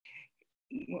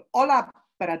Hola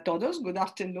para todos, good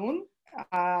afternoon.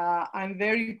 I'm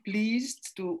very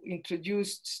pleased to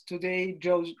introduce today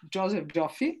Josef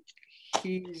Joffe.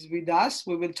 He is with us.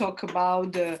 We will talk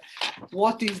about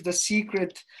what is the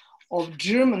secret of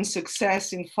German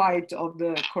success in fight of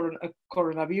the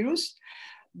coronavirus.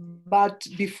 But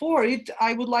before it,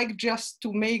 I would like just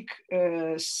to make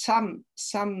some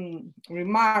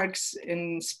remarks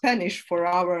in Spanish for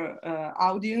our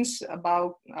audience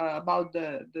about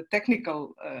the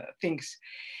technical things.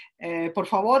 Por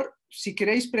favor, si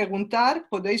queréis preguntar,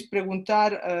 podéis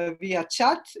preguntar vía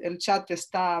chat. El chat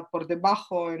está por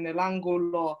debajo en el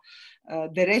ángulo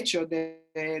derecho de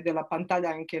la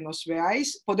pantalla en que nos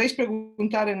veáis. Podéis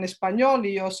preguntar en español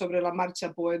y yo sobre la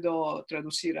marcha puedo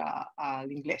traducir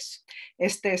al inglés.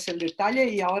 Este es el detalle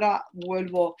y ahora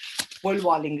vuelvo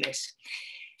al inglés.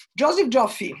 Josef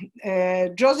Joffe.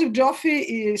 Josef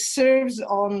Joffe serves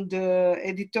on the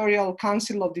editorial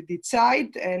council of the Die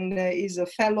Zeit and is a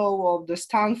fellow of the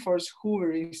Stanford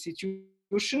Hoover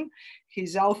Institution.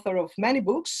 He's author of many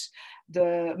books.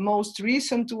 The most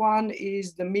recent one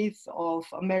is The Myth of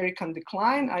American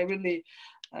Decline. I really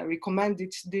recommend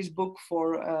this book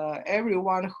for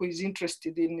everyone who is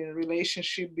interested in the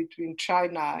relationship between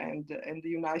China and the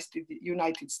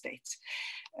United States.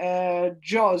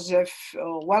 Josef,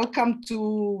 welcome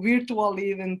to virtual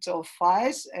event of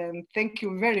FAES, and thank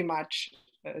you very much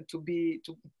to be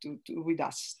with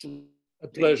us today. A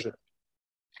pleasure.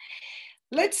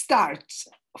 Let's start.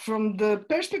 From the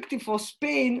perspective of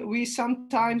Spain, we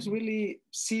sometimes really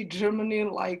see Germany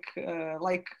like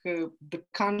the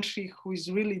country who is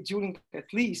really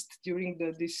at least during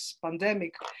this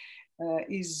pandemic,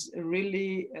 is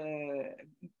really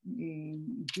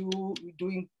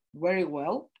doing very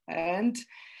well, and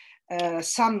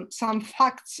some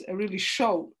facts really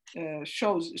show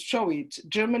it.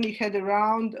 Germany had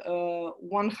around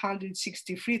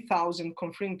 163,000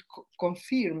 confirmed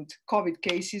COVID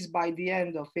cases by the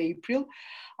end of April,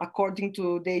 according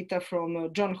to data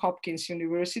from Johns Hopkins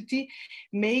University,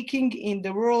 making it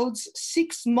the world's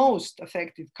sixth most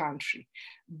affected country.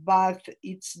 But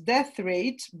its death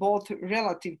rate, both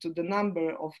relative to the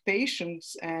number of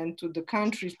patients and to the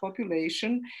country's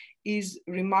population, is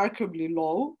remarkably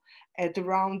low, at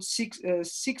around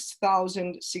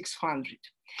 6,600.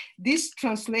 This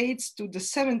translates to the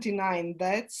 79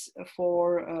 deaths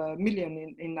for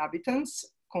million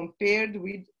inhabitants, compared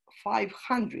with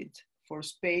 500 for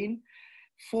Spain,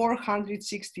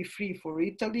 463 for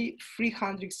Italy,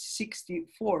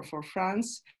 364 for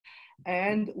France,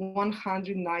 and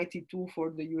 192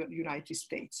 for the United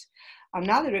States.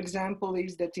 Another example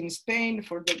is that in Spain,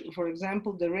 for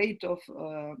example, the rate of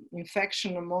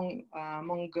infection among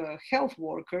health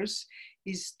workers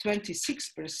is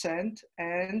 26%,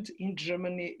 and in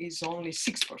Germany is only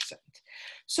 6%.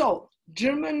 So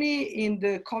Germany in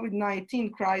the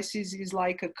COVID-19 crisis is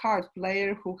like a card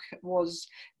player who was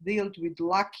dealt with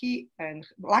lucky hand,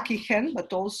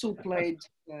 but also played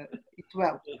it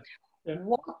well. Yeah.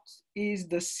 What is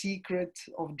the secret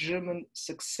of German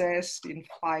success in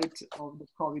fight of the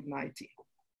COVID-19?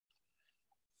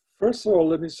 First of all,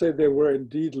 let me say they were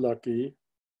indeed lucky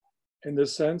in the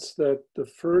sense that the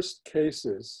first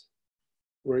cases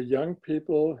were young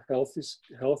people, healthy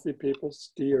people,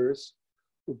 skiers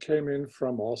who came in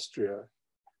from Austria.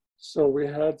 So we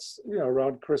had,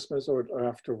 around Christmas or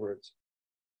afterwards.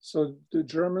 So the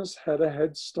Germans had a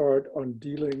head start on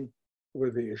dealing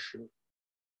with the issue.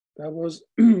 That was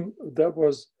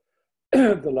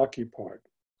the lucky part.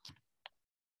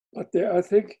 But there, I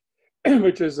think,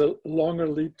 which is a longer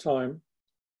lead time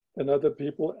than other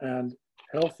people and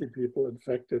healthy people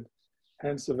infected,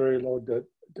 hence a very low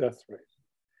death rate.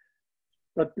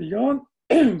 But beyond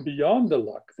the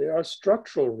luck, there are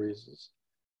structural reasons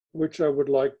which I would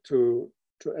like to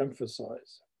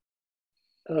emphasize.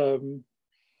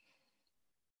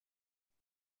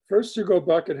 First, you go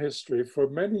back in history. For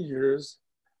many years,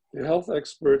 the health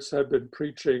experts have been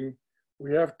preaching,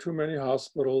 we have too many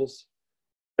hospitals,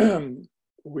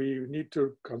 we need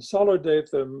to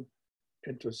consolidate them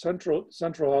into central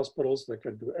hospitals that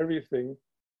can do everything,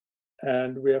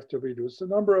 and we have to reduce the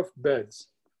number of beds.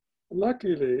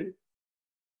 Luckily,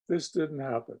 this didn't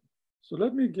happen. So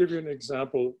let me give you an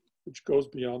example which goes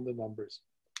beyond the numbers.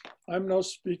 I'm now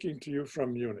speaking to you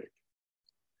from Munich.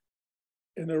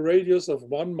 In a radius of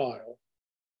 1 mile,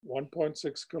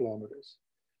 1.6 kilometers,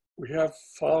 we have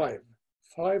five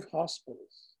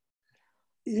hospitals.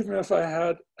 Even if I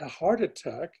had a heart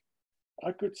attack,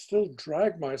 I could still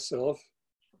drag myself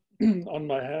on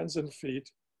my hands and feet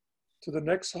to the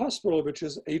next hospital, which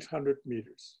is 800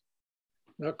 meters.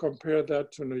 Now compare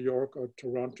that to New York or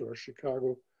Toronto or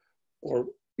Chicago or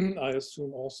I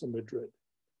assume also Madrid.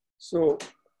 So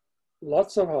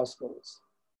lots of hospitals,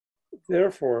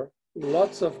 therefore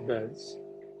lots of beds,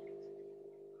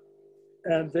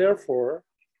 and therefore,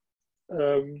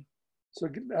 so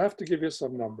I have to give you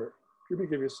some number. Let me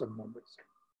give you some numbers.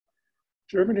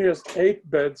 Germany has 8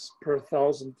 beds per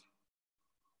 1,000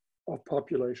 of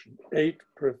population, 8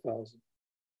 per 1,000.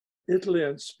 Italy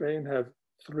and Spain have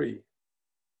 3.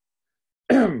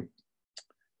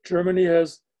 Germany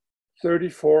has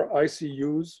 34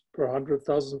 ICUs per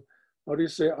 100,000. How do you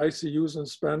say ICUs in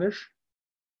Spanish?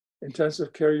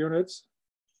 Intensive care units?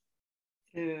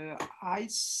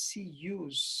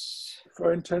 ICUs.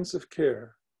 For intensive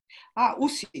care.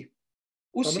 UCI.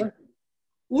 UCI.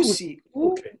 UCI.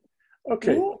 Okay.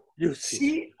 Okay.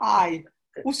 UCI.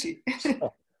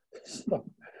 UCI. So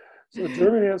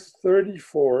Germany has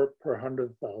 34 per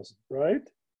 100,000, right?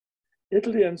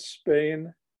 Italy and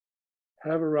Spain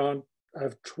have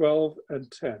 12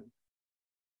 and 10.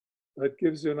 That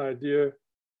gives you an idea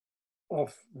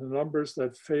of the numbers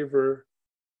that favor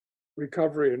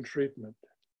recovery and treatment.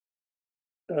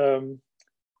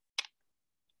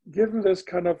 Given this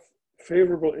kind of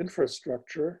favorable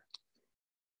infrastructure,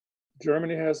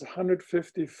 Germany has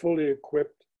 150 fully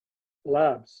equipped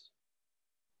labs.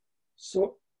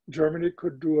 So Germany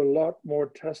could do a lot more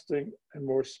testing and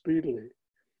more speedily.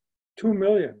 2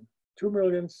 million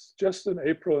just in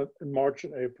April, in March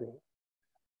and April,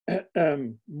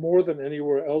 more than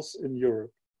anywhere else in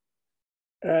Europe.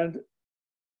 And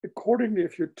accordingly,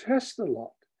 if you test a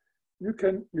lot, you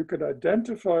can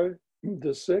identify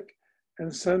the sick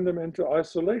and send them into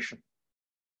isolation,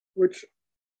 which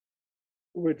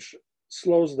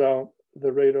slows down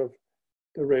the rate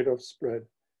of spread.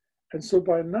 And so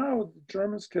by now, the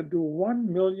Germans can do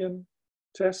 1 million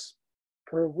tests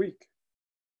per week,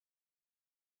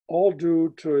 all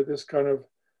due to this kind of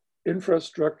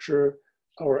infrastructure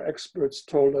our experts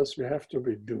told us we have to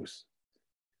reduce.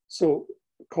 So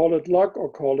call it luck or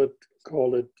call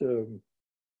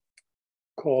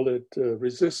it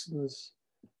resistance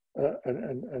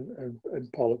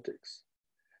and politics.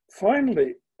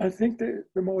 Finally, I think the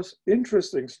most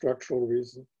interesting structural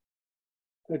reason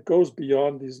that goes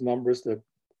beyond these numbers that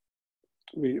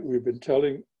we've been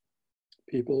telling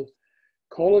people,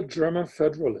 call it German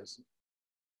federalism,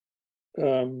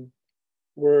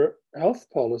 where health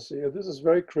policy, and this is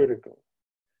very critical,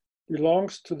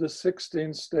 belongs to the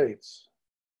 16 states.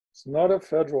 It's not a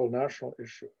federal national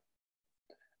issue.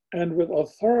 And with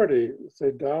authority,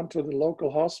 say down to the local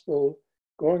hospital,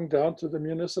 going down to the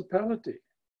municipality.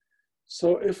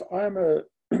 So if I'm a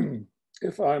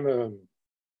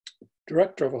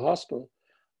director of a hospital,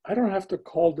 I don't have to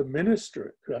call the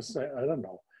minister, let's say, I don't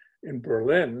know, in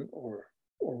Berlin or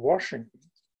Washington.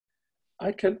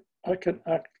 I can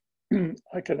act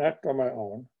on my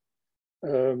own.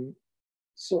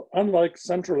 So unlike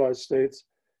centralized states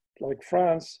like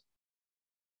France,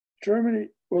 Germany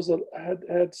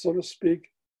had, so to speak,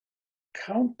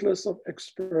 countless of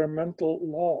experimental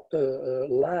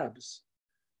labs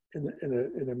in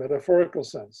a metaphorical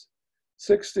sense.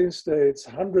 16 states,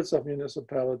 hundreds of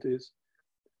municipalities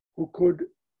who could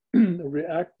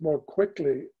react more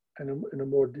quickly and in a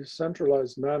more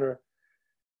decentralized manner.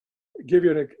 Give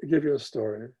you a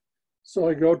story. So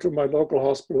I go to my local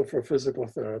hospital for physical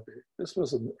therapy. This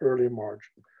was in early March.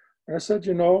 And I said,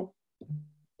 you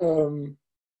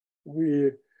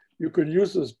could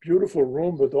use this beautiful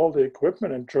room with all the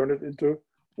equipment and turn it into,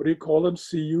 what do you call them,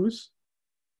 CUs?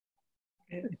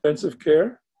 Intensive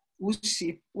care?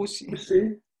 UCI.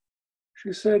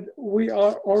 She said, we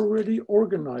are already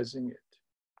organizing it.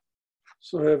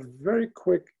 So I have very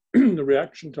quick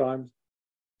reaction times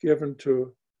given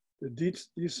to the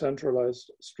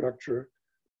decentralized structure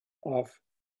of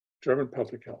German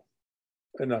public health.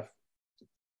 Enough.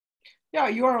 Yeah,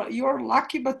 you're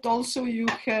lucky, but also you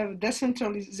have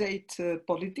decentralized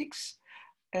politics.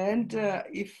 And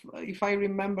if I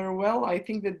remember well, I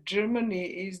think that Germany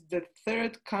is the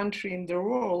 3rd country in the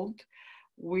world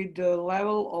with the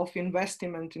level of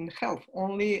investment in health,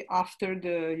 only after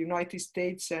the United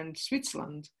States and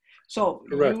Switzerland. So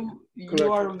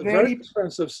you are very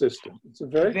expensive system. It's a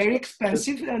very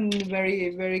expensive and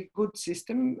very, very good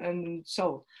system. And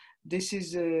so this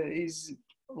is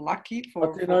lucky for.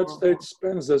 But the United States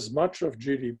spends as much of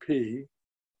GDP,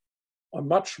 or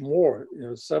much more,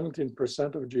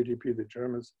 17% of GDP, the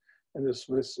Germans and the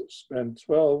Swiss spend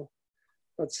 12%.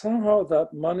 But somehow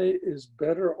that money is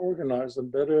better organized and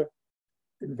better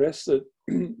invested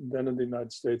than in the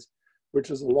United States, which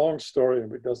is a long story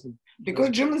and it doesn't. Because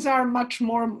Germans are much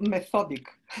more methodic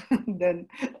than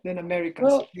Americans,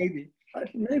 well, maybe.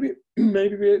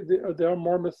 Maybe they are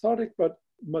more methodic, but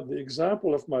the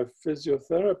example of my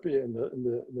physiotherapy in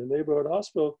the neighborhood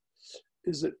hospital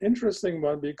is an interesting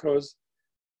one, because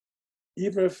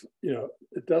even if,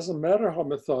 it doesn't matter how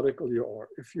methodical you are,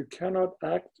 if you cannot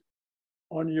act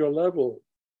on your level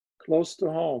close to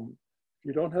home, if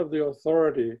you don't have the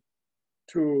authority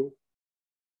to,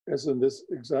 as in this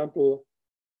example,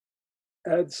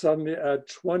 suddenly add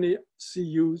 20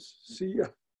 CUs,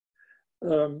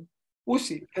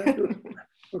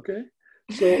 okay?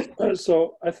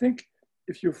 So I think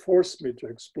if you force me to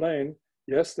explain,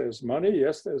 yes, there's money,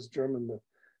 yes, there's German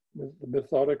the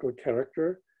methodical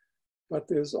character, but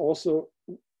there's also,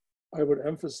 I would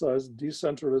emphasize,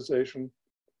 decentralization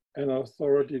and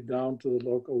authority down to the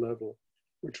local level,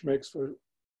 which makes for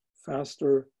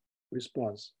faster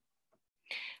response.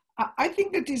 I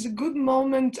think that is a good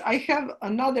moment. I have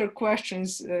another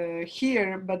questions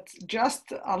here, but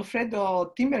just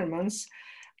Alfredo Timmermans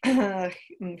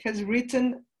has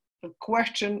written a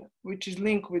question which is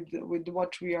linked with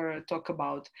what we are talking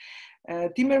about.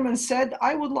 Timmermans said,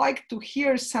 I would like to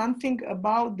hear something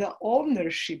about the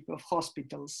ownership of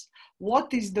hospitals.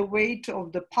 What is the weight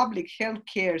of the public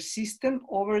healthcare system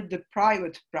over the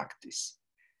private practice?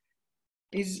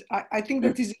 I think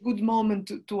that is a good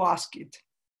moment to ask it.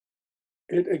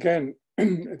 Again,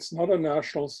 it's not a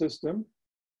national system.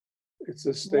 It's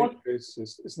a state-based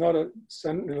system. It's not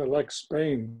like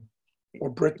Spain or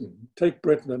Britain. Take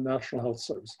Britain, the National Health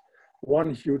Service,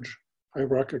 one huge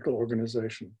hierarchical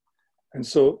organization. And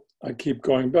so I keep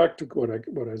going back to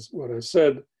what I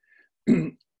said.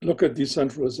 Look at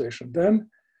decentralization. Then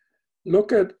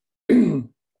look at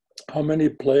how many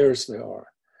players there are.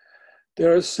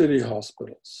 There are city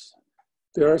hospitals.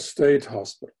 There are state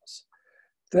hospitals.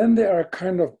 Then there are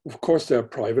of course, there are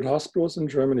private hospitals in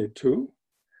Germany too.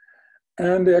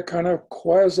 And there are kind of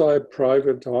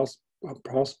quasi-private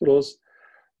hospitals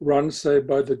run, say,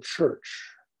 by the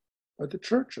church, by the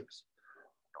churches,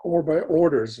 or by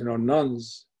orders,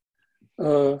 nuns.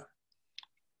 A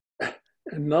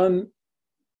nun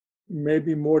may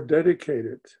be more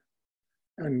dedicated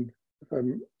and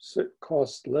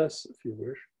cost less, if you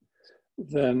wish,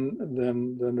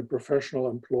 than a professional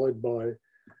employed by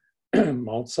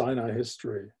Mount Sinai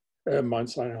Hospital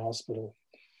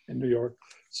in New York.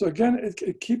 So again, it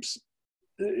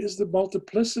is the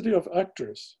multiplicity of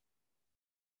actors,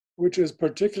 which is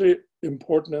particularly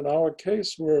important in our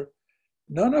case, where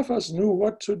none of us knew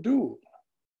what to do.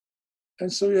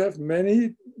 And so you have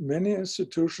many, many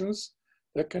institutions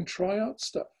that can try out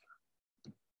stuff.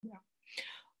 Yeah.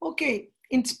 Okay.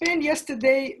 In Spain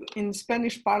yesterday, in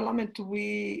Spanish Parliament,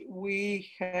 we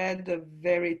had a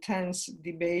very tense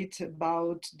debate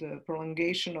about the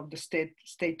prolongation of the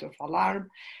state of alarm,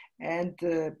 and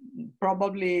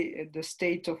probably the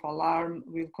state of alarm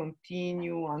will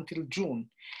continue until June.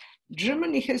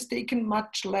 Germany has taken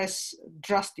much less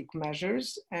drastic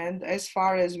measures, and as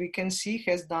far as we can see,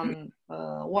 has done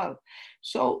well.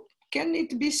 So, can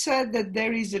it be said that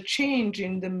there is a change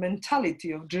in the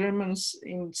mentality of Germans,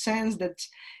 in the sense that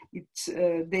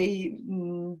they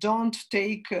don't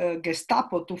take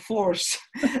Gestapo to force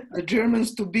the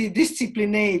Germans to be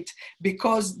disciplined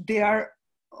because they are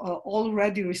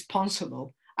already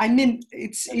responsible? I mean,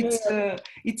 it's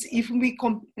if we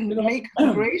make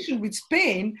comparison with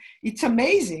Spain, it's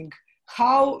amazing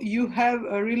how you have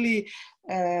a really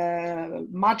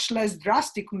much less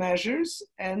drastic measures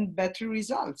and better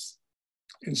results.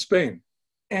 In Spain?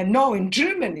 No, in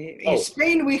Germany. In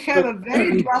Spain, we have a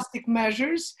very drastic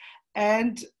measures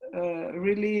and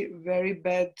really very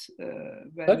bad.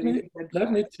 Let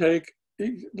me take,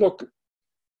 look,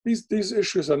 these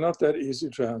issues are not that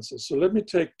easy to answer. So let me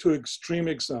take two extreme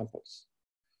examples.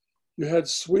 You had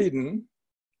Sweden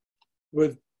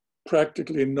with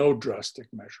practically no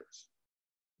drastic measures.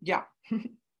 Yeah.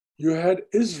 You had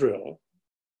Israel,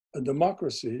 a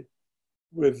democracy,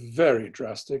 with very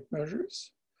drastic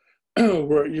measures,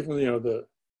 where even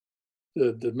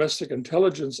the domestic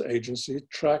intelligence agency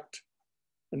tracked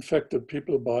infected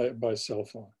people by cell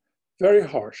phone. Very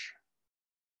harsh.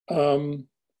 The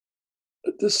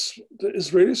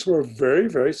Israelis were very,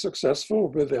 very successful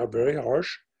with their very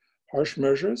harsh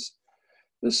measures.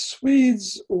 The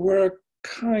Swedes were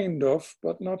kind of,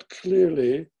 but not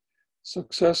clearly,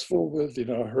 successful with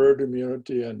herd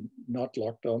immunity and not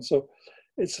lockdown. So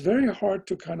it's very hard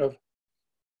to kind of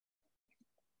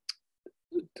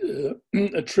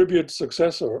attribute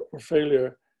success or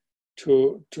failure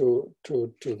to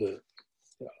the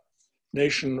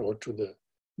nation or to the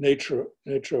nature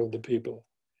of the people.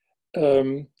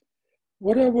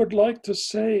 What I would like to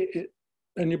say,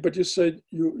 but you said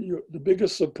the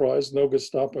biggest surprise, no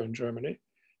Gestapo in Germany.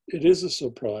 It is a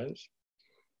surprise.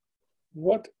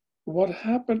 What what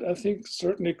happened, I think,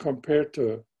 certainly compared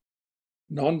to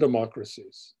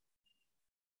non-democracies,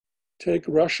 take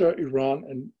Russia,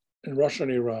 Iran, and Russia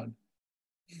and Iran,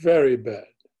 very bad.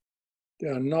 They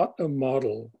are not a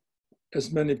model,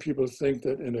 as many people think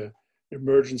that in an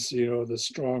emergency, the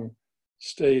strong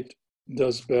state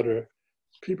does better.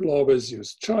 People always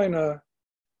use China,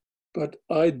 but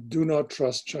I do not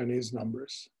trust Chinese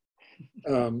numbers,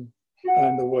 and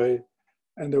the way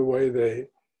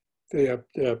they're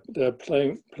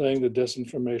playing the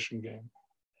disinformation game.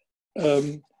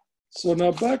 So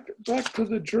now back to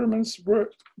the Germans.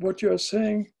 What you are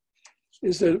saying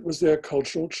is that was there a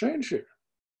cultural change here?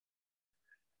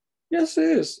 Yes,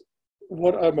 there is.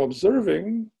 What I'm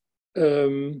observing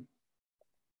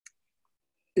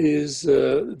is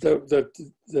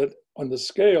that on the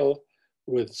scale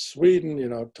with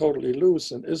Sweden, totally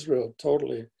loose, and Israel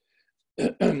totally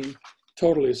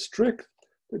totally strict,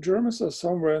 the Germans are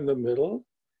somewhere in the middle,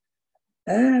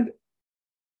 and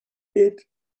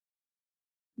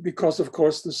because of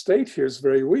course the state here is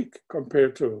very weak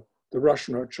compared to the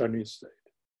Russian or Chinese state.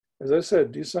 As I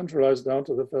said, decentralized down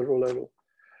to the federal level.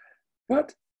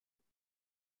 But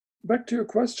back to your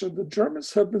question, the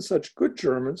Germans have been such good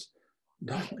Germans,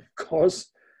 not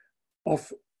because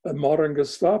of a modern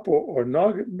Gestapo or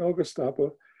no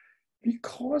Gestapo,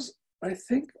 because I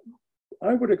think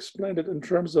I would explain it in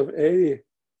terms of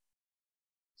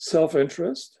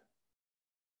self-interest.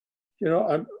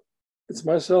 It's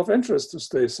my self-interest to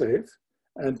stay safe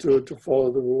and to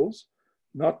follow the rules,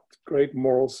 not great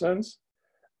moral sense.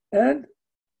 And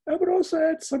I would also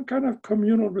add some kind of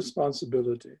communal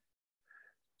responsibility.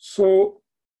 So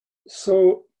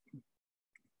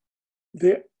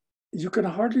you can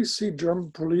hardly see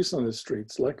German police on the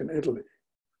streets like in Italy,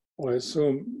 or I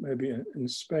assume maybe in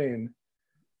Spain.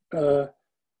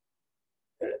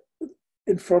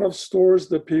 In front of stores,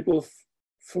 the people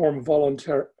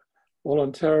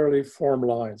voluntarily form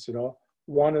lines,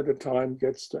 one at a time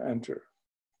gets to enter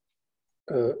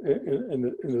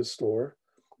in the store,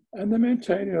 and they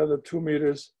maintain, the 2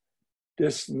 meters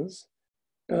distance.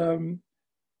 Again,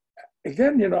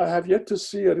 I have yet to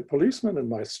see a policeman in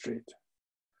my street.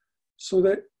 So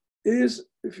there is,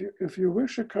 if you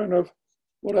wish, a kind of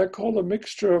what I call a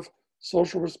mixture of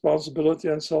social responsibility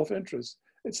and self-interest.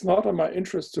 It's not in my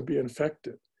interest to be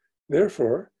infected.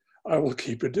 Therefore, I will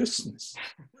keep a distance.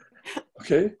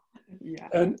 Okay? Yeah.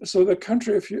 And so the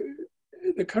country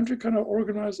cannot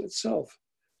organize itself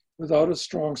without a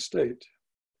strong state.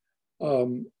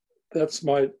 That's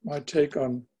my take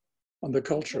on the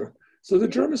culture. So the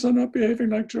Germans are not behaving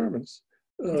like Germans,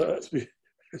 as we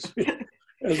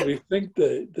think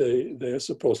they are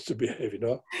supposed to behave.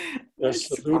 They're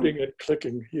saluting and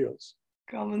clicking heels.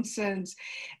 Common sense.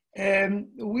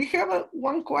 We have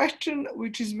one question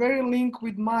which is very linked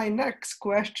with my next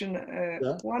question.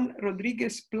 Juan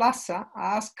Rodriguez Plaza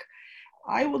asked,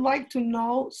 I would like to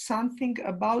know something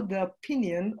about the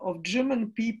opinion of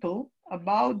German people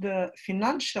about the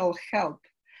financial help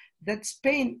that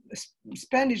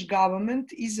Spanish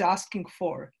government is asking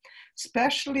for,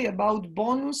 especially about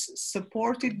bonus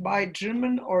supported by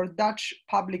German or Dutch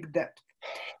public debt.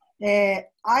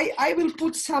 I will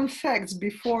put some facts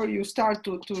before you start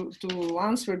to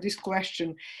answer this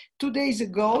question. 2 days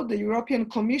ago, the European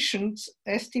Commission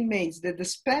estimates that the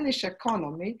Spanish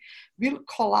economy will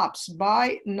collapse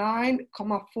by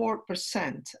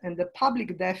 9.4% and the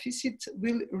public deficit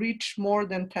will reach more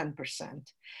than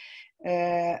 10%.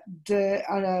 The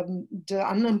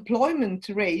unemployment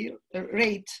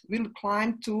rate will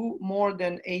climb to more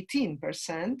than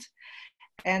 18%,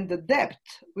 and the debt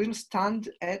will stand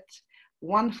at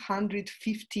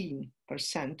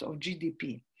 115% of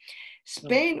GDP.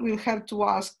 Spain will have to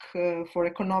ask for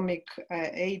economic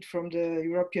aid from the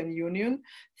European Union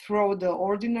through the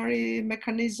ordinary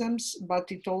mechanisms,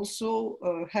 but it also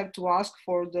have to ask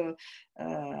for the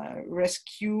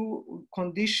rescue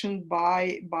conditioned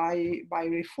by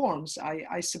reforms,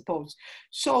 I suppose.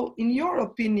 So in your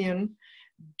opinion,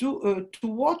 to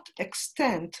what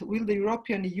extent will the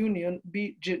European Union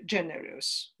be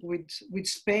generous with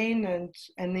Spain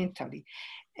and Italy?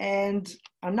 And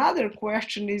another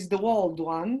question is the old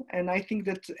one, and I think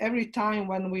that every time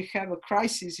when we have a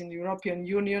crisis in the European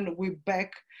Union, we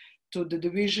back to the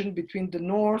division between the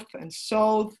North and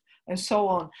South and so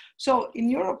on. So in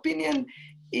your opinion,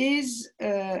 is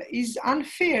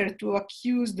unfair to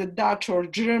accuse the Dutch or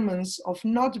Germans of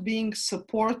not being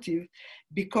supportive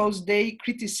because they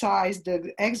criticize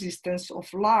the existence of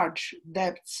large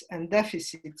debts and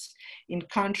deficits in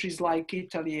countries like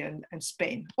Italy and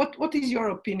Spain? What is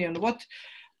your opinion? What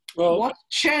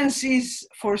chance is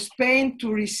for Spain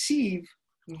to receive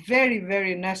very,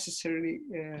 very necessary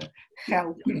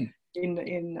help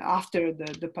in after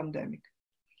the pandemic.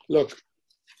 Look,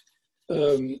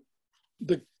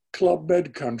 the Club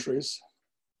Med countries,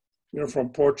 from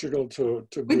Portugal to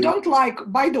we Greece. don't like,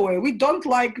 by the way, we don't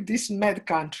like these med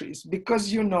countries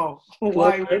because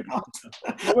why we're not.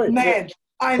 No, wait, med.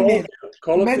 I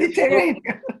call mean, it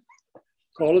Mediterranean.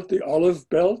 Call it the olive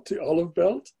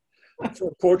belt,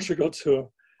 from Portugal to.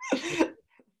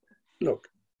 Look,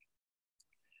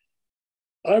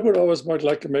 I would always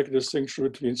like to make a distinction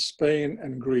between Spain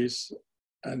and Greece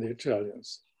and the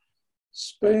Italians.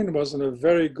 Spain was on a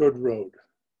very good road.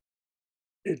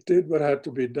 It did what had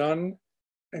to be done,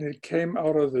 and it came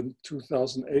out of the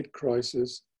 2008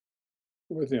 crisis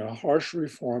with harsh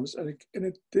reforms, and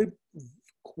it did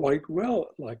quite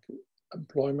well. Like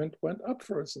employment went up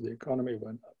for us, and the economy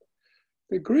went up.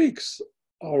 The Greeks,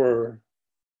 the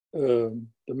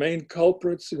main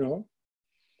culprits,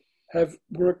 have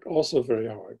worked also very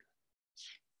hard.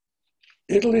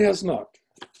 Italy has not.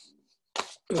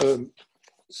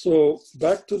 So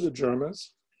back to the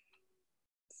Germans.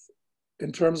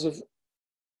 In terms of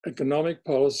economic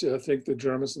policy, I think the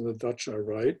Germans and the Dutch are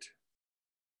right.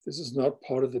 This is not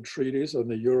part of the treaties on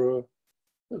the euro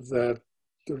that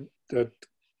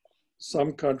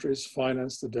some countries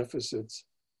finance the deficits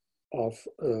of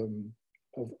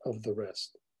the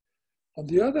rest. On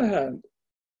the other hand,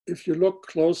 if you look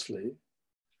closely,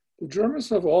 the Germans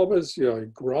have always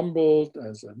grumbled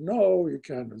and said, no, you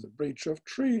can't, there's a breach of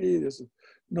treaty, there's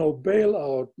no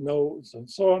bailout, no, and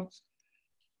so on.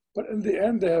 But in the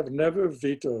end, they have never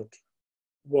vetoed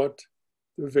what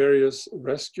the various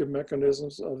rescue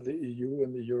mechanisms of the EU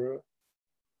and the Euro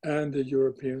and the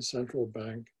European Central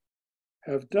Bank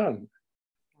have done.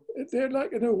 They're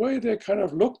like, in a way, they kind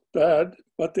of looked bad,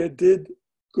 but they did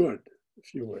good,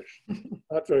 if you wish.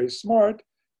 Not very smart.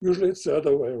 Usually it's the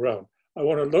other way around. I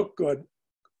want to look good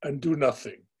and do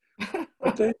nothing.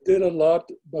 But they did a lot,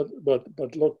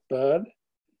 but looked bad.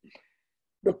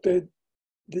 Look, the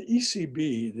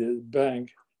ECB, the bank,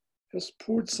 has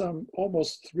poured some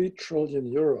almost 3 trillion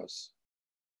euros.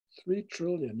 3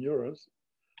 trillion euros.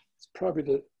 It's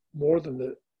probably more than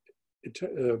the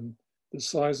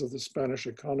size of the Spanish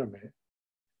economy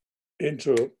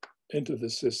into the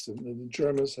system. And the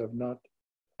Germans have not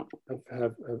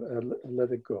have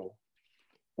let it go.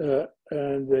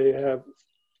 And they have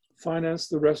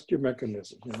financed the rescue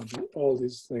mechanism, all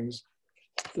these things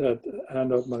that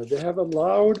hand out money. They have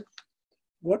allowed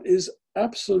what is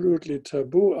absolutely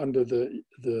taboo under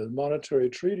the monetary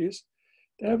treaties.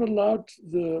 They have allowed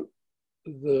the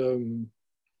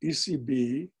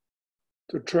ECB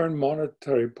to turn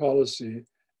monetary policy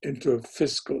into a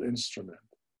fiscal instrument,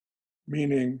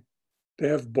 meaning they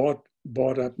have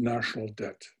bought up national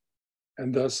debt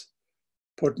and thus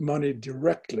put money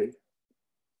directly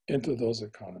into those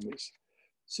economies.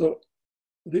 So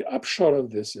the upshot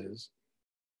of this is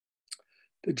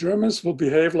the Germans will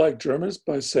behave like Germans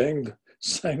by saying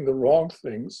the wrong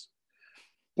things,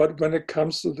 but when it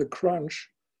comes to the crunch,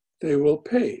 they will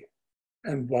pay.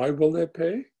 And why will they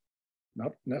pay?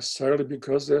 Not necessarily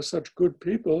because they're such good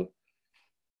people.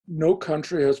 No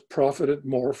country has profited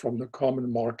more from the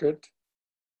common market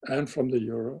and from the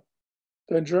euro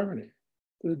than Germany.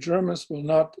 The Germans will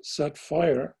not set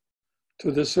fire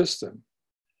to the system.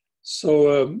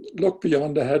 So look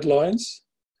beyond the headlines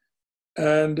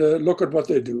and look at what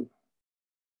they do.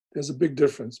 There's a big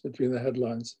difference between the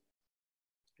headlines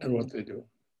and what they do.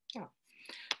 Yeah,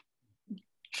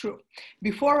 true.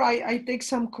 Before I take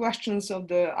some questions of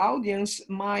the audience,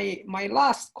 my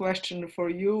last question for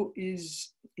you is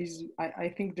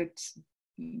I think that's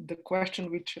the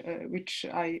question which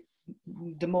I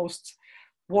the most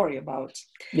worry about.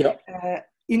 Yeah.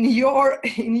 In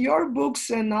your books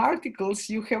and articles,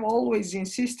 you have always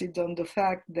insisted on the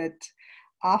fact that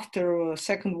after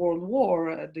Second World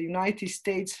War, the United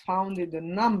States founded a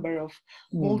number of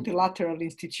multilateral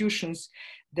institutions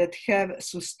that have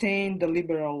sustained the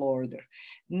liberal order.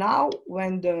 Now,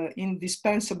 when the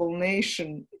indispensable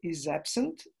nation is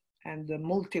absent and the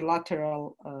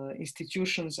multilateral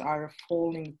institutions are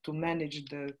falling to manage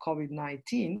the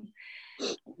COVID-19,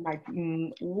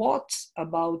 what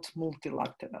about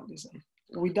multilateralism?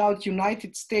 Without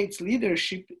United States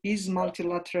leadership, is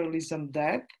multilateralism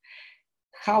dead?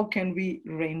 How can we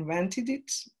reinvent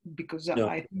it? Because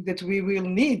I think that we will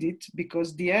need it,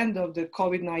 because the end of the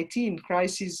COVID-19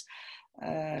 crisis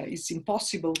is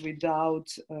impossible without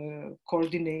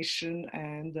coordination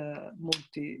and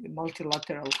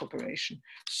multilateral cooperation.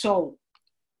 So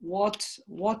what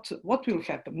will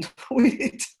happen with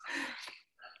it?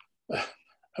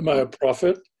 Am I a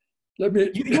prophet? Let me.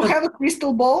 You have a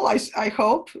crystal ball, I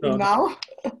hope, now.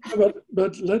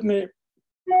 But let me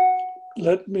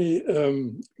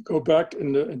go back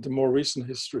into more recent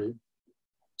history.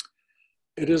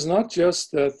 It is not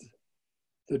just that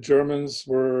the Germans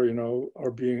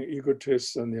are being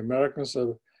egotists and the Americans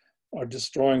are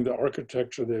destroying the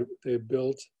architecture they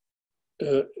built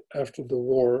after the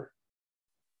war.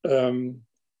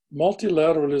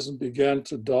 Multilateralism began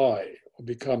to die or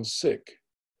become sick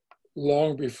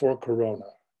long before Corona.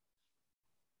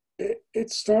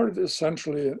 It started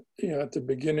essentially at the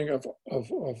beginning of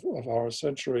our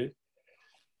century,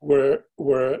 where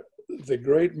the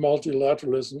great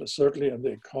multilateralism, certainly in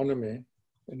the economy,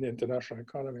 in the international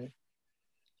economy,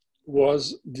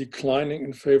 was declining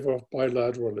in favor of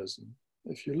bilateralism.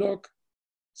 If you look,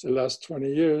 the last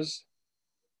 20 years,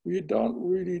 we don't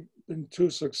really been too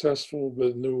successful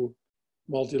with new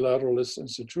multilateralist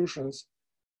institutions,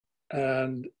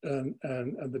 and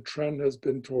the trend has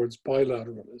been towards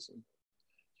bilateralism.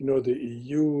 The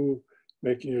EU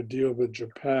making a deal with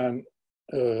Japan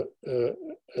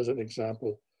as an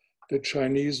example, the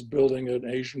Chinese building an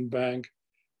Asian bank,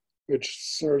 which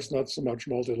serves not so much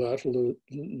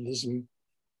multilateralism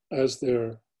as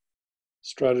their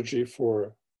strategy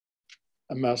for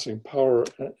amassing power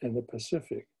in the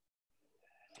Pacific.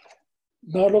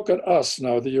 Now look at us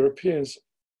now, the Europeans.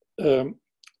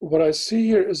 What I see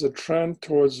here is a trend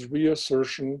towards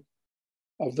reassertion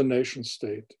of the nation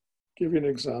state. Give you an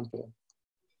example.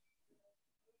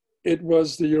 It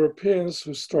was the Europeans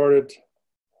who started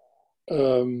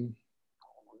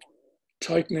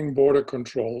tightening border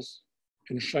controls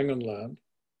in Schengen land,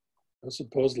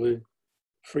 supposedly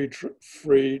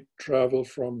free travel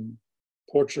from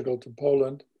Portugal to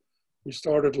Poland. We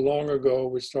started long ago.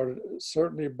 We started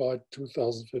certainly by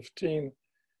 2015,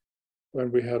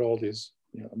 when we had all these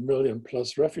 1 million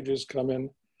plus refugees come in.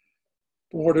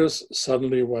 Borders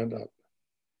suddenly went up.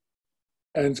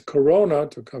 And Corona,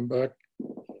 to come back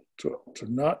to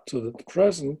the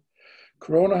present,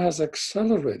 Corona has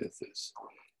accelerated this.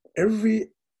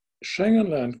 Every Schengen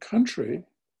land country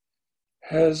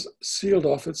has sealed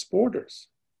off its borders.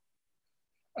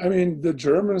 I mean, the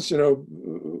Germans,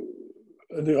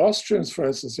 the Austrians, for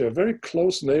instance, they are very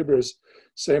close neighbors,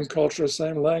 same culture,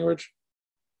 same language.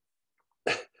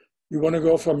 You want to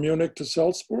go from Munich to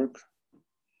Salzburg?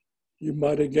 You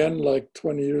might again, like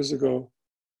 20 years ago,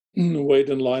 wait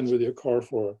in line with your car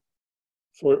for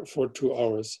 2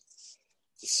 hours.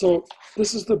 So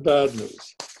this is the bad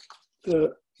news.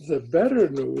 The better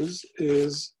news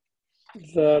is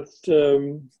that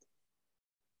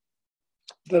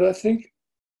I think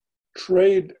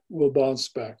trade will bounce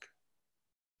back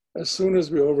as soon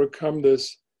as we overcome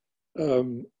this,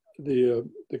 the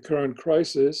current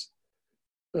crisis,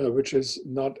 which is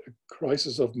not a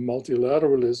crisis of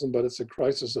multilateralism, but it's a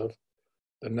crisis of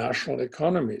the national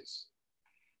economies.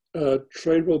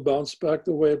 Trade will bounce back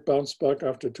the way it bounced back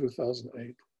after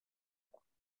 2008.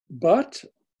 But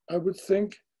I would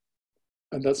think,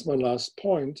 and that's my last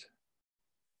point,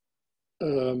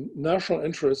 national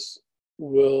interests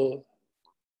will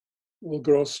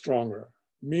grow stronger.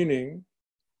 Meaning,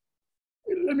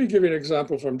 let me give you an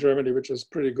example from Germany, which is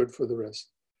pretty good for the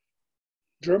rest.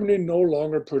 Germany no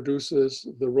longer produces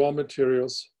the raw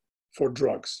materials for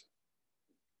drugs.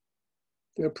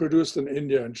 They're produced in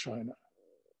India and China.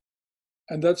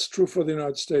 And that's true for the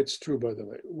United States too, by the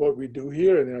way. What we do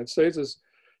here in the United States is,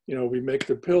 we make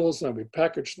the pills and we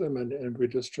package them and we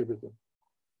distribute them.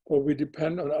 But we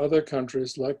depend on other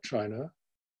countries like China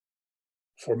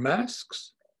for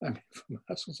masks.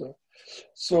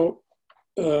 So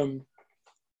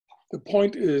the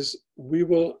point is, we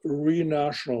will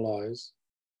renationalize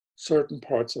certain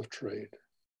parts of trade,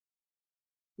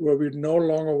 where we no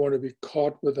longer want to be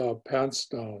caught with our pants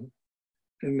down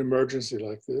in an emergency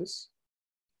like this.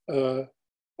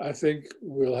 I think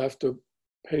we'll have to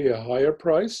pay a higher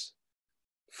price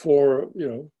for,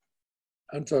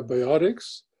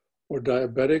 antibiotics or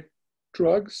diabetic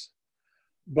drugs,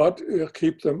 but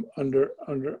keep them under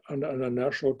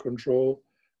national control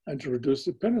and to reduce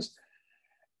dependence.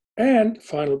 And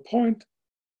final point,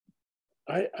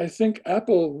 I think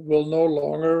Apple will no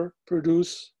longer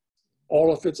produce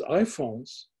all of its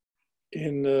iPhones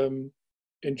in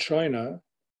China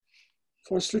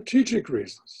for strategic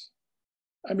reasons.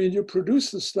 I mean, you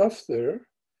produce the stuff there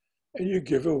and you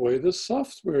give away the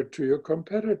software to your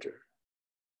competitor.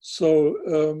 So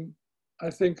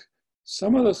I think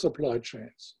some of the supply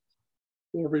chains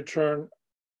will return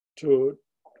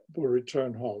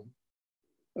home.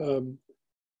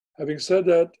 Having said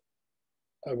that,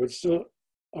 I would still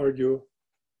argue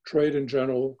trade in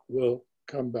general will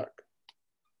come back.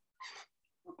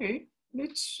 Okay,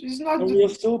 it's not. And we'll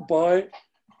still buy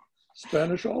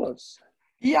Spanish olives.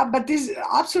 Yeah, but it's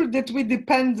absolute that we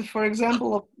depend, for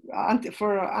example,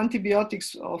 for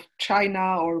antibiotics of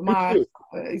China or Me Mars. too.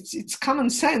 It's common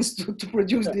sense to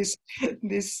produce Yeah.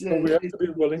 this. So we have to be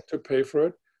willing to pay for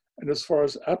it. And as far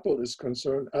as Apple is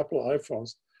concerned, Apple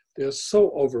iPhones, they're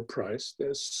so overpriced.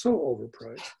 They're so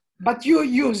overpriced. But you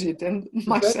use it, and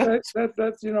myself.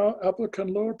 You know, Apple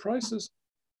can lower prices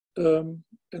in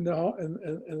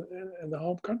the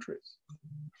home countries.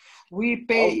 We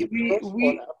pay.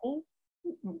 On Apple?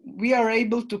 We are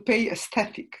able to pay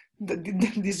aesthetic, the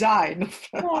design of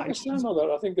No, I understand all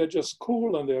that. I think they're just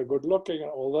cool and they're good looking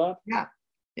and all that. Yeah,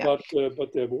 yeah. But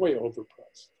they're way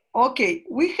overpriced. Okay,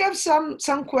 we have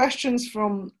some questions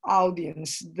from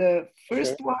audience. The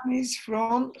first one is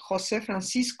from Jose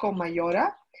Francisco Mayora.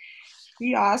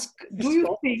 He asked, "Do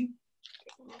you think?"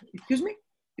 Excuse me.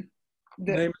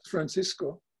 The name is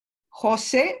Francisco.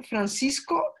 Jose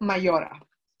Francisco Mayora.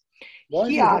 Why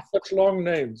do you have such long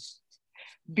names?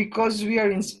 Because we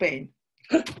are in Spain.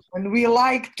 And we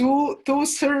like two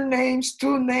surnames,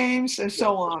 two names, and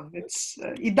so on. It's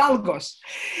hidalgos.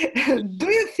 Do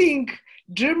you think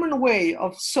German way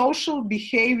of social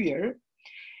behavior,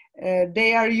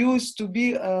 they are used to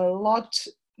be a lot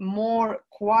more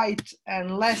quiet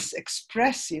and less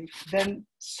expressive than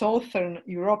Southern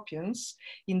Europeans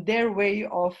in their way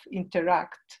of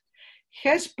interact,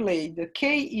 has played a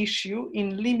key issue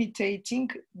in limiting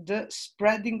the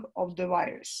spreading of the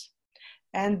virus?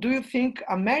 And do you think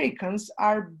Americans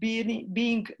are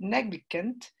being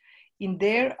negligent in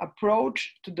their approach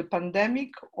to the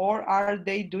pandemic, or are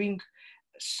they doing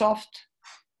soft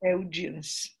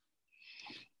eugenes?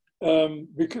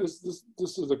 Because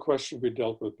this is the question we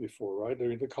dealt with before, right? I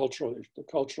mean, the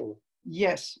cultural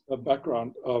yes,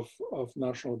 background of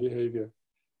national behavior.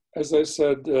 As I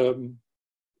said,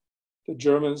 the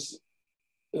Germans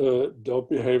don't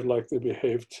behave like they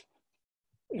behaved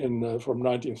from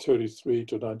 1933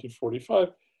 to 1945,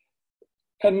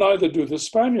 and neither do the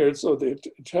Spaniards or the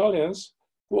Italians,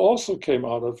 who also came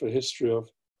out of a history of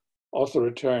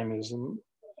authoritarianism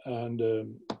and a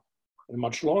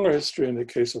much longer history in the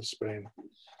case of Spain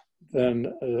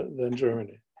than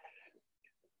Germany.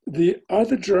 Are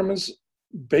the Germans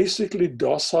basically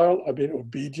docile, I mean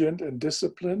obedient and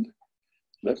disciplined?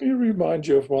 Let me remind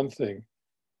you of one thing.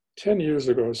 10 years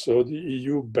ago or so, the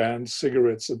EU banned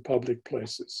cigarettes in public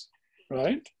places,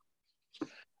 right?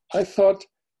 I thought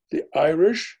the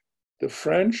Irish, the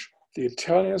French, the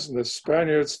Italians, and the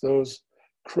Spaniards, those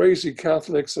crazy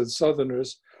Catholics and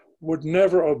Southerners, would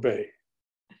never obey.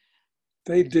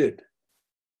 They did,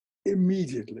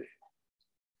 immediately.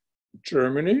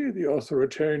 Germany, the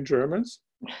authoritarian Germans,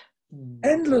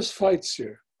 endless fights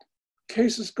here.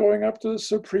 Cases going up to the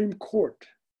Supreme Court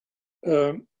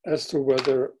as to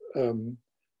whether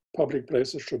public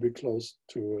places should be closed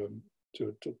to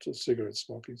cigarette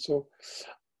smoking. So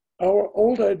our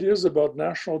old ideas about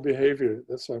national behavior,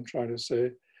 that's what I'm trying to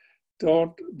say,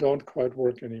 don't quite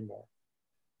work anymore.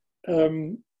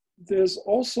 There's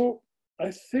also,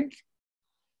 I think,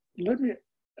 let me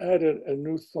add a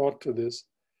new thought to this.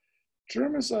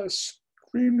 Germans are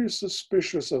extremely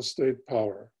suspicious of state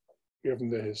power, given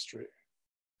their history.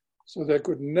 So they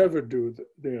could never do,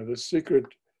 the secret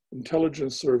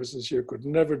intelligence services here could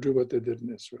never do what they did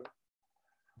in Israel,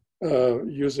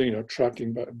 using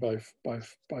tracking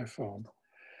by phone.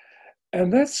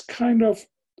 And that's kind of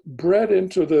bred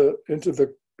into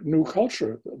the new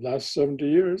culture the last 70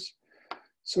 years.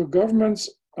 So governments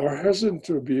are hesitant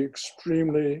to be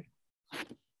extremely,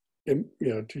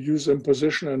 to use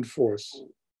imposition and force.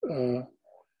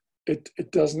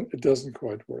 It doesn't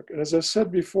quite work. And as I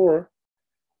said before,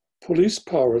 police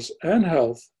powers and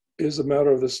health is a matter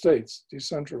of the states,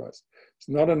 decentralized. It's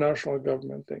not a national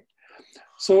government thing.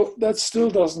 So that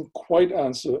still doesn't quite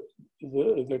answer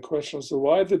the question. So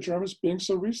why are the Germans being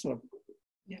so reasonable?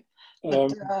 Yeah.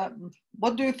 But,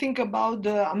 what do you think about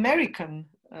the American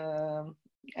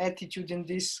attitude in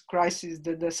this crisis?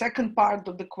 The second part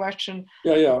of the question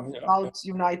about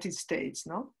United States,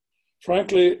 no?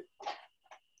 Frankly,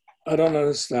 I don't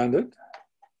understand it,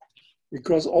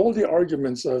 because all the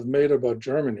arguments I've made about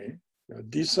Germany,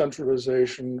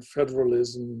 decentralization,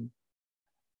 federalism,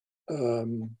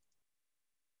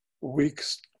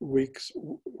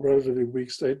 relatively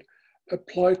weak state,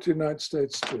 apply to the United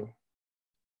States too.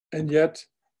 And yet,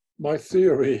 my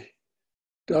theory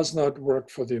does not work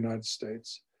for the United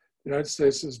States. The United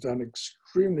States has done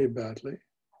extremely badly.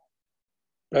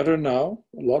 Better now,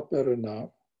 a lot better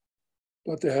now,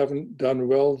 but they haven't done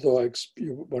well, though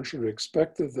one should have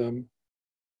expected them,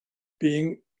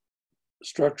 being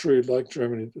structurally like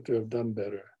Germany, to have done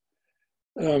better.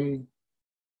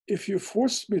 If you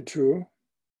forced me to,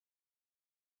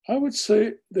 I would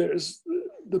say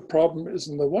the problem is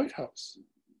in the White House,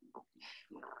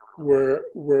 where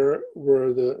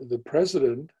the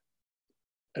president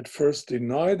at first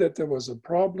denied that there was a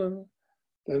problem,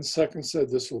 then second said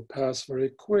this will pass very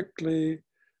quickly,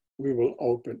 we will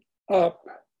open up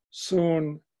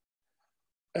soon,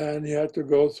 and he had to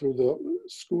go through the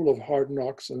school of hard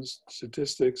knocks and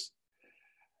statistics.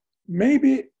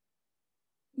 Maybe,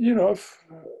 you know,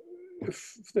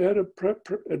 if they had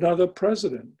another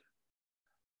president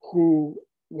who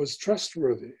was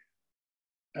trustworthy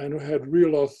and who had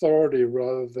real authority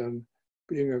rather than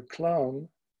being a clown,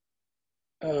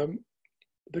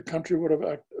 the country would have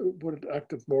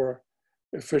acted more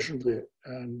efficiently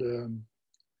and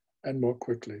more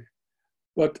quickly.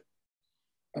 But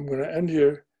I'm going to end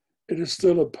here. It is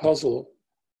still a puzzle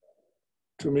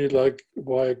to me, like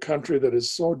why a country that is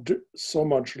so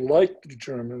much like the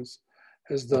Germans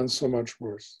has done so much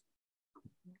worse.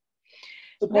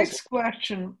 Next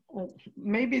question,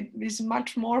 maybe is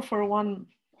much more for one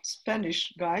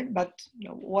Spanish guy, but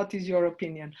what is your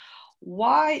opinion?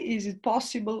 Why is it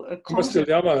possible a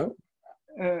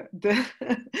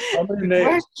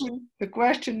the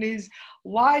question is,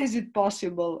 why is it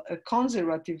possible a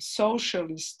conservative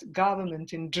socialist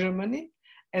government in Germany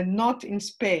and not in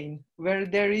Spain, where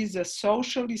there is a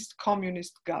socialist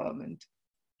communist government?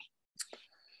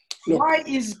 Look, why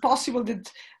is it possible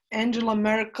that Angela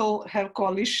Merkel have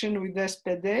coalition with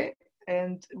SPD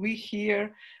and we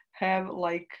here have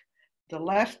like the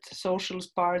left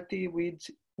socialist party with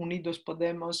Unidos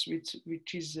Podemos,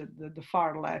 which is the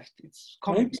far left, it's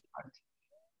communist party.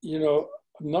 You know,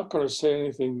 I'm not going to say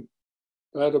anything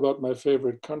bad about my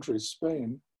favorite country,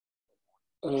 Spain,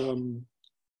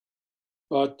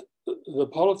 but the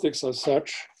politics are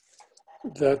such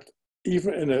that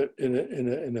even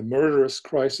in a murderous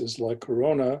crisis like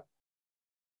Corona,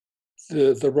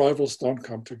 the rivals don't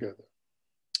come together.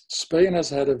 Spain has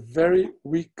had a very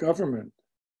weak government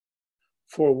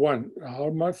for how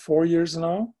much, 4 years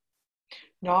now?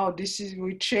 No, this is,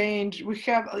 we change, we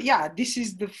have, yeah, this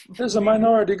is the... There's a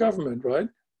minority government, right?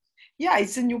 Yeah,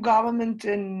 it's a new government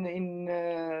in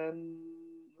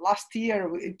last year.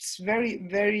 It's very,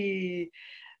 very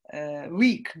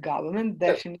weak government,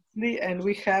 definitely, and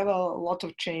we have a lot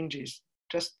of changes.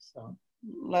 Just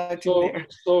let it there.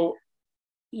 So,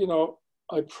 you know,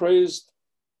 I praised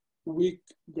weak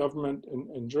government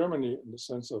in Germany in the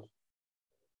sense of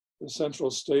the central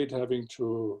state having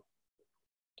to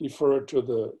defer to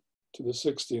the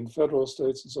 16 federal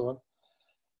states and so on.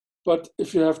 But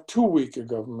if you have too weak a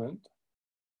government,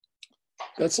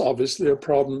 that's obviously a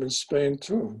problem in Spain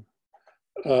too.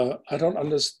 I don't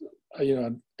understand, you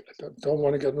know, I don't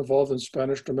want to get involved in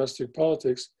Spanish domestic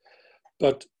politics,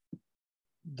 but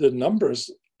the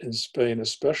numbers in Spain,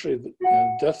 especially the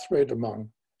death rate among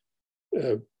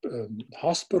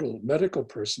hospital medical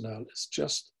personnel, is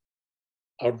just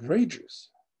outrageous.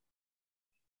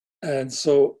 And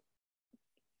so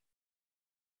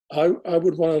I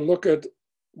would want to look at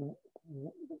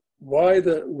why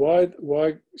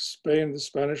Spain, the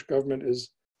Spanish government,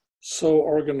 is so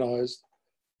organized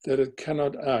that it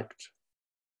cannot act.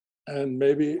 And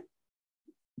maybe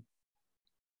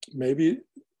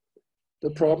the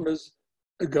problem is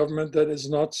a government that is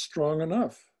not strong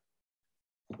enough.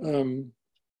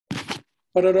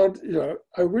 But I don't, you know,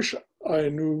 I wish I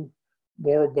knew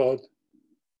more about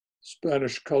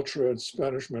Spanish culture and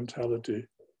Spanish mentality.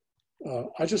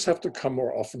 I just have to come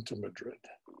more often to Madrid.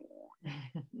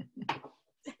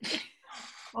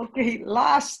 Okay,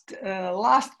 last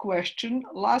question,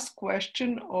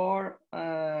 or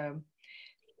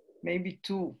maybe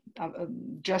two.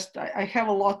 I have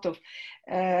a lot of.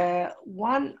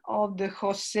 One of the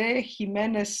Jose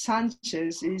Jimenez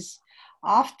Sanchez is,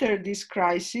 after this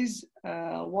crisis,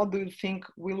 what do you think?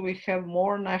 Will we have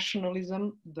more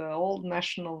nationalism, the old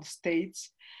national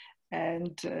states,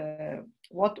 and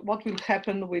what will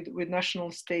happen with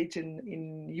national states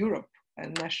in Europe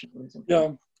and nationalism?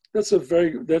 Yeah, that's a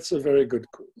very good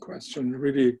question.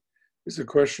 Really, it's a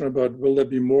question about will there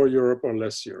be more Europe or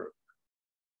less Europe?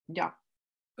 Yeah.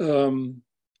 I'm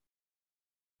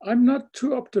not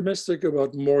too optimistic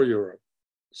about more Europe.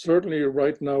 Certainly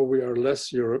right now we are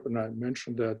less Europe, and I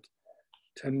mentioned that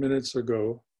 10 minutes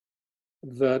ago,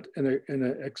 that in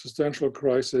an existential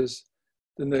crisis,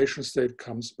 the nation state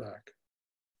comes back.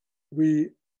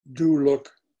 We do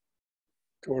look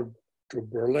to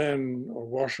Berlin or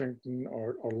Washington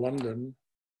or London,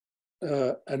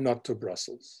 and not to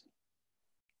Brussels.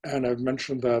 And I've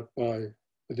mentioned that by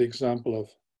the example of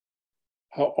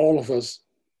how all of us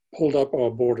pulled up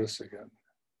our borders again.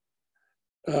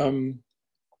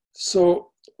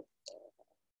 So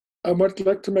I would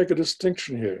like to make a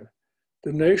distinction here.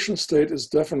 The nation state is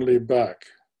definitely back.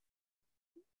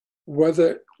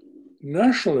 Whether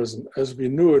nationalism, as we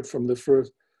knew it from the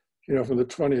first, from the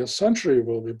 20th century,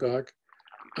 will be back,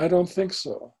 I don't think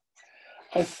so.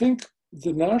 I think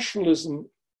the nationalism,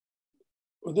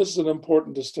 well, this is an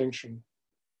important distinction.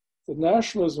 The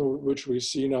nationalism which we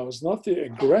see now is not the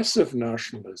aggressive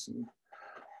nationalism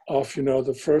of,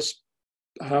 the first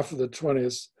half of the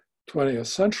 20th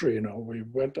century. We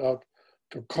went out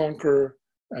to conquer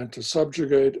and to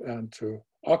subjugate and to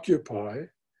occupy,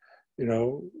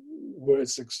 where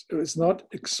it's not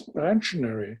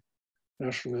expansionary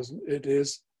nationalism, it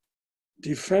is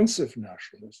defensive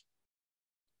nationalism.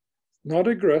 Not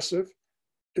aggressive,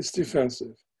 it's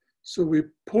defensive. So we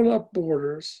pull up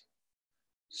borders,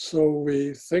 so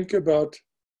we think about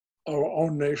our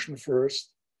own nation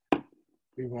first.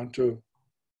 We want to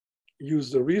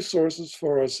use the resources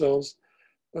for ourselves,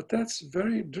 but that's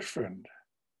very different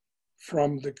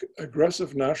from the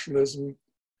aggressive nationalism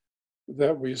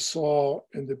that we saw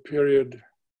in the period,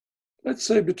 let's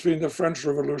say, between the French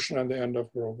Revolution and the end of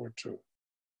World War II,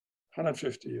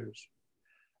 150 years.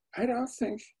 I don't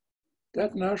think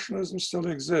that nationalism still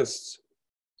exists.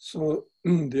 So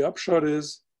the upshot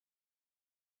is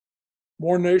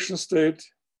more nation state,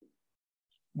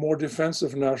 more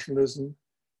defensive nationalism,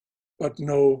 but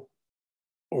no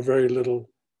or very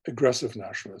little aggressive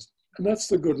nationalism. And that's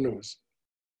the good news.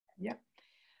 Yeah.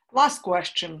 Last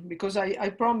question, because I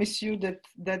promise you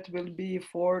that will be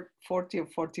for 40 or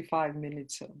 45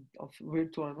 minutes of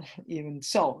virtual even.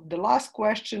 So the last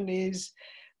question is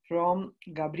from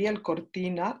Gabriel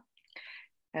Cortina,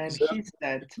 and he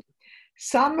said,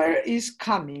 summer is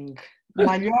coming.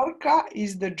 Mallorca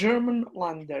is the German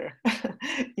lander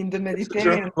in the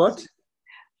Mediterranean. German what?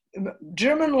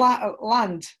 German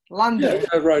land. Lander.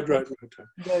 Yeah, right. Tierra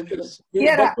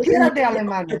de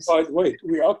Alemanes.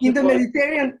 In the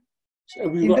Mediterranean.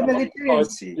 In the Mediterranean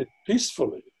Sea.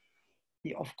 Peacefully.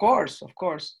 Yeah, of course,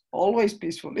 always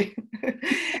peacefully.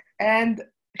 And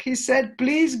he said,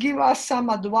 please give us some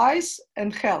advice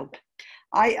and help.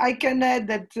 I can add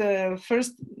that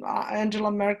first Angela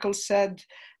Merkel said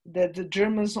that the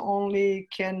Germans only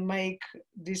can make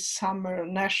this summer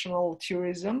national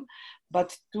tourism,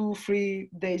 but 2-3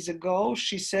 days ago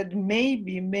she said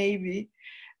maybe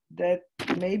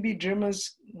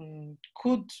Germans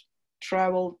could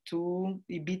travel to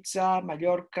Ibiza,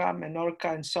 Mallorca,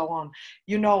 Menorca, and so on.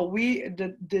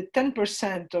 The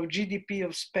 10% of GDP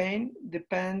of Spain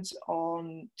depends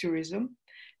on tourism.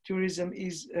 Tourism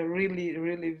is a really,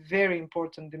 really very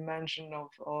important dimension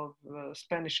of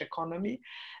Spanish economy,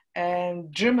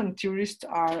 and German tourists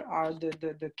are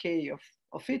the key of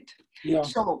it. Yeah.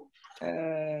 So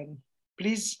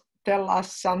please tell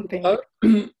us something.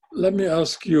 Let me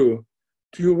ask you,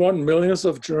 do you want millions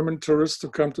of German tourists to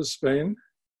come to Spain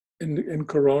in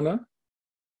Corona?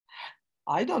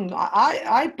 I don't know.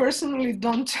 I personally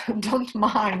don't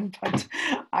mind, but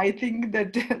I think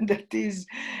that is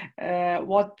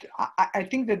what I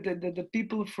think that the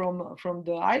people from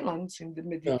the islands in the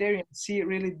Mediterranean Sea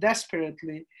really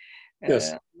desperately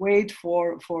wait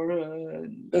for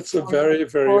that's a very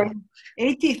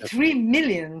 83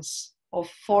 millions of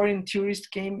foreign tourists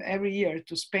came every year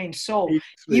to Spain. So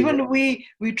even we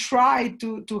try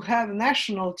to have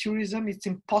national tourism, it's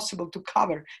impossible to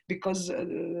cover because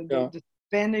the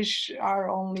Spanish are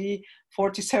only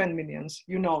 47 millions.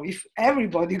 If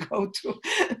everybody go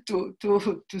to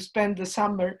spend the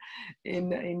summer in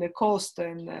the coast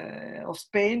and of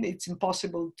Spain, it's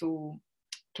impossible to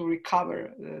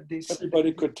recover this.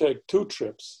 Everybody could take 2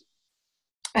 trips.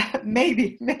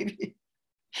 maybe.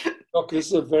 Look, this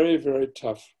is a very, very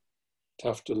tough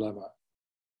dilemma.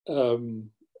 I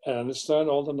understand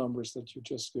all the numbers that you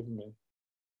just given me,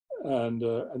 and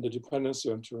the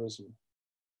dependency on tourism.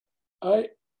 I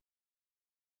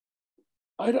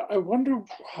wonder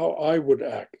how I would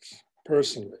act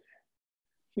personally.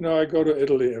 I go to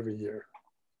Italy every year.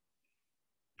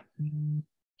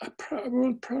 I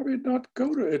will probably not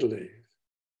go to Italy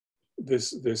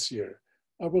this year.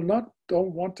 I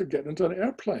don't want to get into an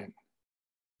airplane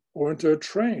or into a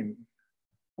train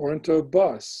or into a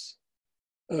bus.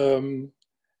 And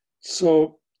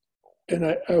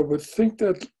I would think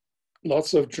that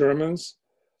lots of Germans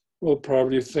will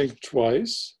probably think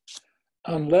twice,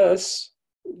 unless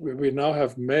we now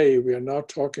have May. We are now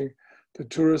talking, the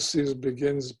tourist season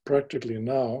begins practically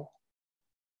now,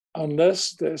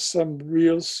 unless there's some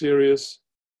real serious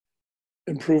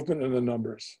improvement in the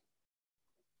numbers.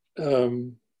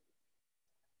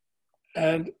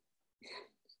 And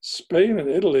Spain and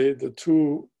Italy, the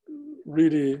 2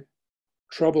 really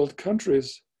troubled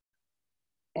countries,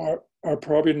 are are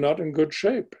probably not in good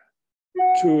shape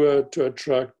to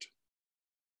attract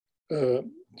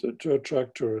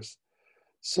tourists.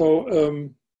 So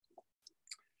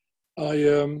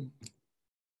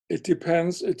it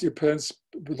depends. It depends.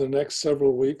 For the next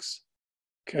several weeks,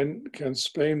 can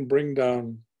Spain bring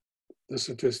down the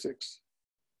statistics?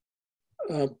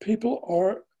 People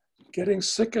are getting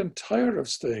sick and tired of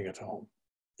staying at home.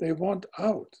 They want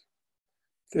out.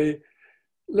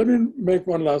 Let me make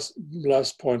one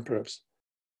last point, perhaps.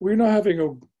 We're now having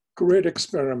a great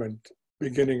experiment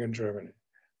beginning in Germany.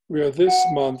 We are this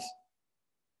month,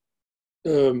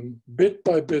 bit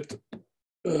by bit,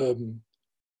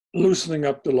 loosening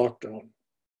up the lockdown.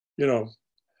 You know,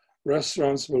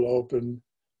 restaurants will open,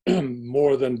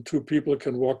 more than 2 people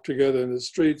can walk together in the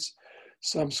streets.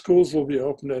 Some schools will be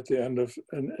open at the end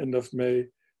of May.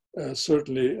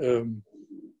 Certainly,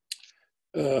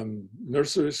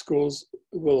 nursery schools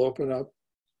will open up.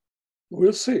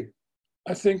 We'll see.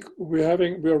 I think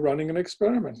we're running an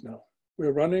experiment now.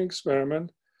 We're running an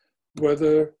experiment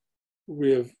whether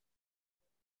we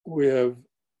are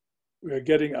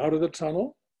getting out of the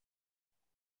tunnel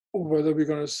or whether we're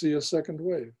going to see a second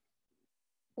wave.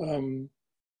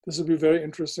 This will be very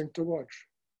interesting to watch.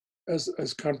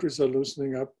 As countries are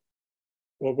loosening up,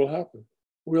 what will happen?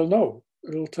 We'll know.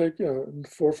 It'll take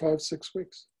 4, 5, 6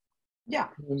 weeks. Yeah,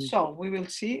 so we will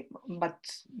see, but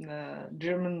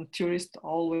German tourists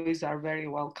always are very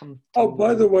welcome. Oh,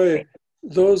 by the way,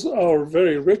 those are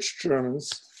very rich Germans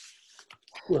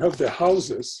who have their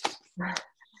houses.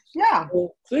 Yeah.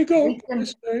 They go, they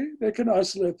stay, they can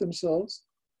isolate themselves.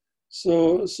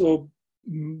 So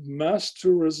mass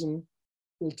tourism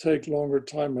will take longer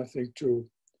time, I think, to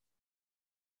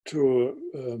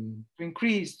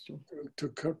increase.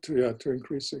 To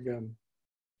increase again.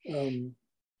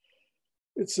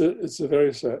 It's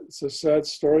a sad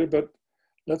story, but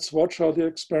let's watch how the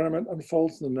experiment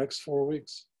unfolds in the next 4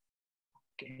 weeks.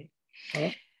 Okay.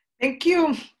 Huh?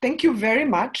 Thank you very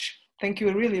much. Thank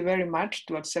you really very much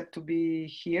to accept to be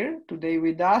here today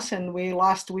with us. And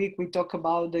last week we talked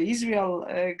about the Israel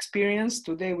experience.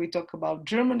 Today we talk about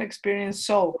German experience.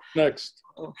 So next,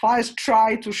 FAES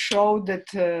try to show that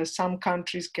some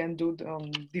countries can do it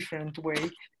on different way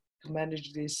to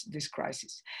manage this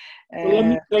crisis. Well, let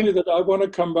me tell you that I want to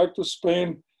come back to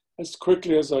Spain as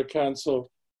quickly as I can. So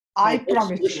I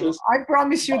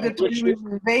promise you that we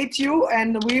will invite you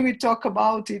and we will talk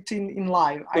about it in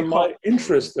live. My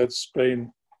interest that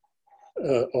Spain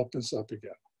opens up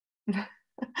again.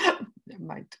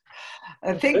 Might.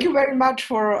 Thank you very much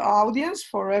for our audience,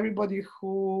 for everybody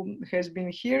who has been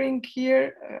hearing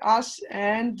us,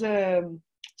 and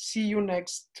see you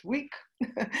next week.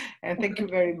 And thank you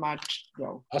very much,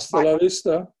 Joe. Hasta la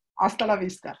vista. Hasta la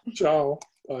vista. Ciao.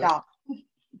 Bye. Ciao.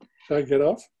 Should I get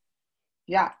off?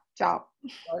 Yeah. Ciao.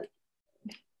 Bye.